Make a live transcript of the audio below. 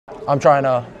I'm trying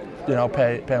to, you know,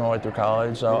 pay my way through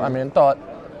college. So I mean, thought,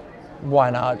 why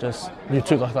not? Just you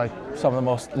two look like some of the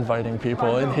most inviting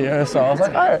people in here. So I was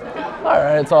like, all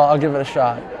right. So I'll give it a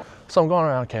shot. So I'm going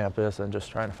around campus and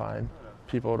just trying to find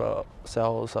people to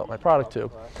sell my product to.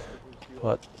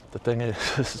 But the thing is,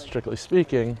 strictly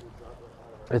speaking,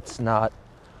 it's not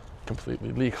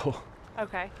completely legal.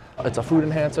 Okay. It's a food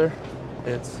enhancer.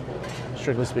 It's,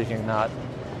 strictly speaking, not,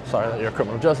 sorry that you're a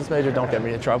criminal justice major, don't get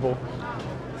me in trouble.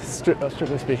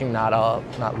 Strictly speaking,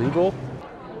 not legal.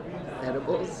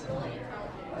 Edibles?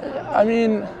 I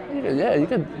mean, you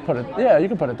could put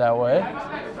it that way.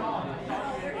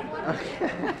 Okay.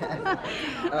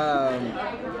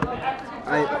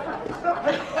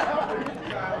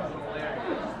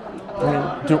 I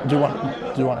mean, do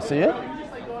you want to see it?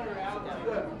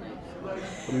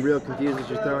 I'm real confused what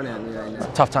you're throwing at me right now.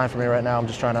 Tough time for me right now. I'm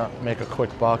just trying to make a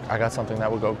quick buck. I got something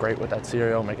that would go great with that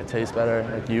cereal, make it taste better,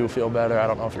 make you feel better. I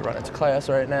don't know if you're running to class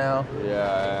right now.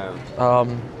 Yeah, I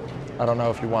am. I don't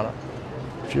know if you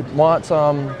want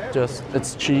some, just,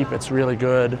 it's cheap, it's really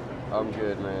good. I'm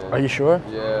good, man. Are you sure?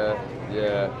 Yeah.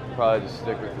 Probably just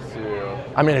stick with the cereal.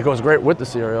 I mean, it goes great with the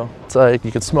cereal. It's like,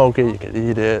 you could smoke it, you could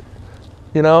eat it,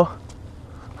 you know?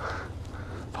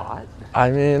 Pot? I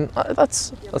mean,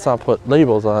 let's not put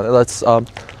labels on it. Let's,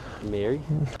 Mary?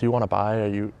 do you want to buy? Are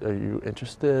you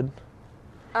interested?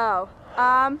 Oh,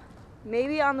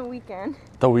 maybe on the weekend.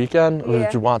 The weekend? Or Yeah.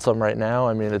 do you want some right now?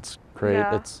 I mean, it's great.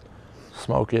 No. It's,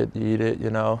 smoke it, eat it, you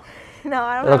know? No,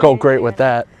 I don't. It'll go great with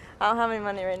that. I don't have any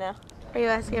money right now. Are you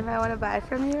asking if I want to buy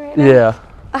from you right now? Yeah.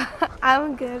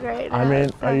 I'm good right now. I mean,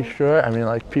 are you sure? I mean,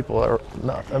 like, people are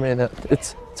not, I mean,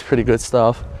 it's pretty good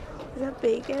stuff. Is that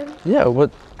bacon? Yeah,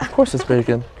 of course it's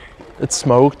bacon. It's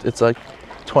smoked. It's like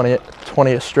 20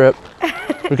 a strip.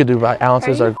 We could do by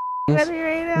ounces or With me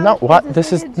right now? No, what?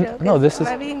 This is no, this is.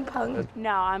 Am I being punked?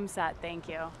 No, I'm set. Thank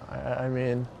you. I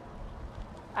mean,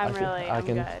 I'm I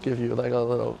can good. give you like a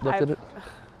little look at it.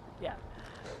 Yeah.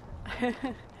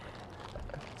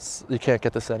 You can't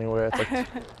get this anywhere. It's like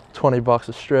 $20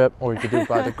 a strip, or you could do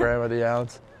by the gram or the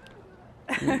ounce.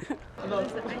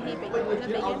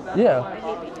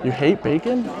 Yeah. You hate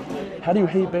bacon? How do you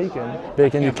hate bacon?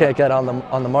 Bacon you can't get on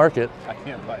the market. I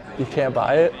can't buy it. You can't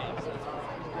buy it?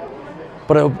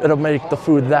 But it'll make the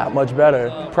food that much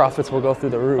better. Profits will go through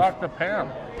the roof. Talk to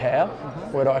Pam. Pam?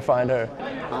 Where do I find her?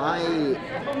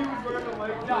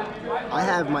 I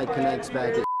have my connects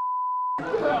back at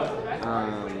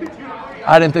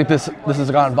I didn't think this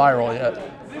has gone viral yet.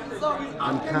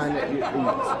 I'm kind of, you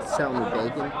selling me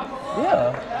bacon?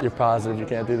 Yeah. You're positive you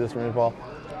can't do this for me, Paul?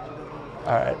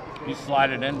 All right. You slide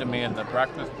it into me in the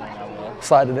breakfast thing, I will.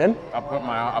 Slide it in? I'll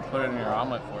put it in your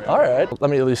omelet for you. All right.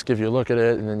 Let me at least give you a look at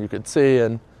it, and then you could see.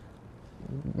 And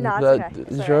No, it's okay. You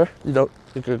It's sure? You don't?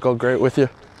 It could go great with you.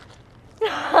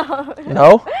 No.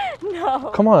 No?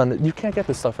 No. Come on, you can't get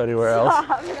this stuff anywhere else.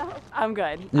 Stop, no. I'm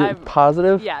good. You're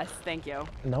positive? Yes, thank you.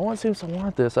 No one seems to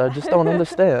want this. I just don't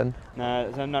understand.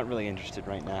 No, I'm not really interested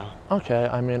right now. Okay,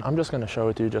 I mean, I'm just gonna show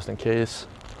it to you just in case.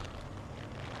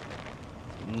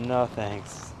 No,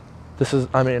 thanks. This is,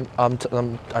 I mean,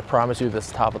 I promise you this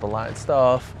is top of the line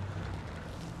stuff.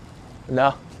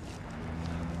 No?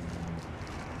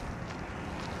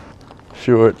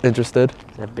 Sure, interested?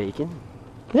 Is that bacon?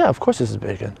 Yeah, of course this is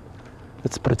bacon.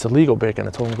 But it's illegal bacon.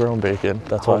 It's homegrown bacon.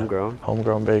 That's why. Homegrown?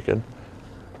 Homegrown bacon.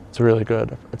 It's really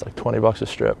good. It's like $20 a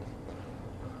strip.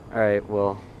 All right,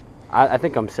 well, I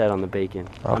think I'm set on the bacon.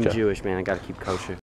 I'm Okay. Jewish, man. I got to keep kosher.